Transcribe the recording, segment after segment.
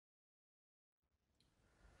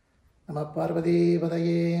நம பார்வதி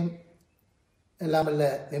பதையே. எல்லாம் வல்ல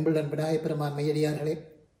வெம்பிள்டன் விநாயகப் பெருமான் மெய்யடியார்களே,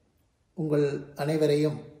 உங்கள்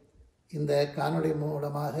அனைவரையும் இந்த காணொளி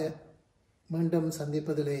மூலமாக மீண்டும்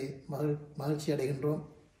சந்திப்பதிலே மகிழ்ச்சி அடைகின்றோம்.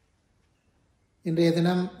 இன்றைய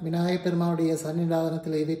தினம் விநாயகப் பெருமானுடைய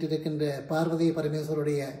சன்னிதானத்திலே வீற்றிருக்கின்ற பார்வதி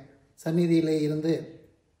பரமேஸ்வருடைய சந்நிதியிலே இருந்து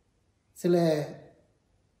சில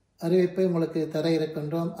அறிவிப்பை உங்களுக்கு தர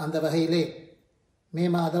இருக்கின்றோம். அந்த வகையிலே மே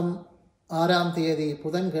மாதம் 6ஆம் தேதி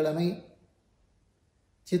புதன்கிழமை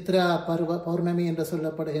சித்ரா பௌர்ணமி என்று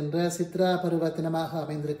சொல்லப்படுகின்ற சித்ரா பருவ தினமாக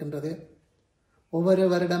அமைந்திருக்கின்றது. ஒவ்வொரு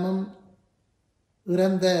வருடமும்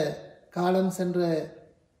இறந்த காலம் சென்ற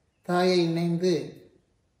தாயை இணைந்து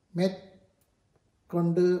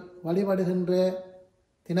மேற்கொண்டு வழிபடுகின்ற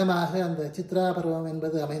தினமாக அந்த சித்ரா பருவம்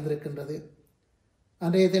என்பது அமைந்திருக்கின்றது.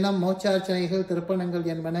 அன்றைய தினம் மோட்சார்ச்சனைகள்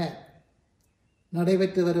திருப்பணங்கள் என்பன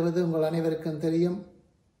நடைபெற்று வருவது உங்கள் அனைவருக்கும் தெரியும்.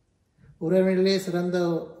 உறவிலே சிறந்த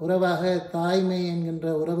உறவாக தாய்மை என்கின்ற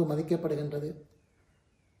உறவு மதிக்கப்படுகின்றது.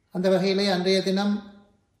 அந்த வகையிலே அன்றைய தினம்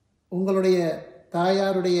உங்களுடைய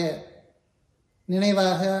தாயாருடைய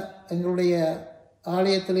நினைவாக எங்களுடைய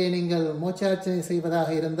ஆலயத்திலே நீங்கள் மோட்சார்ச்சனை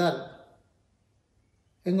செய்வதாக இருந்தால்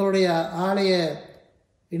எங்களுடைய ஆலய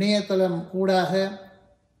இணையதளம் ஊடாக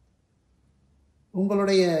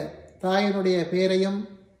உங்களுடைய தாயினுடைய பெயரையும்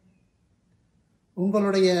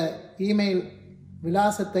உங்களுடைய இமெயில்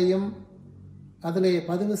விலாசத்தையும் அதிலே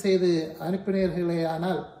பதிவு செய்து அனுப்பினீர்களே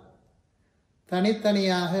ஆனால்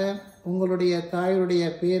தனித்தனியாக உங்களுடைய தாயுடைய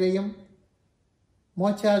பெயரையும்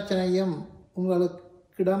மோட்சார்ச்சனையும்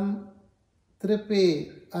உங்களுக்கிடம் திருப்பி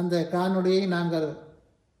அந்த காணொளியை நாங்கள்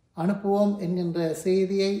அனுப்புவோம் என்கின்ற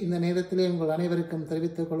செய்தியை இந்த நேரத்திலே உங்கள் அனைவருக்கும்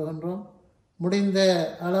தெரிவித்துக் கொள்கின்றோம். முடிந்த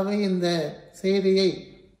அளவு இந்த செய்தியை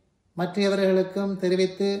மற்றவர்களுக்கும்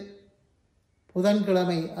தெரிவித்து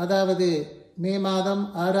புதன்கிழமை, அதாவது மே மாதம்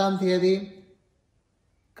 6ஆம் தேதி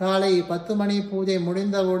காலை 10 மணி பூஜை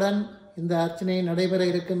முடிந்தவுடன் இந்த அர்ச்சனை நடைபெற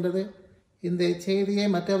இருக்கின்றது. இந்த செய்தியை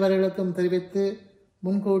மற்றவர்களுக்கும் தெரிவித்து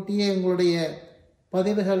முன்கூட்டியே உங்களுடைய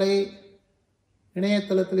பதிவுகளை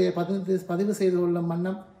இணையதளத்திலே பதிவு செய்து கொள்ளும்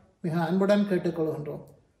வண்ணம் மிக அன்புடன் கேட்டுக்கொள்கின்றோம்.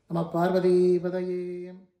 நம பார்வதி பதையே.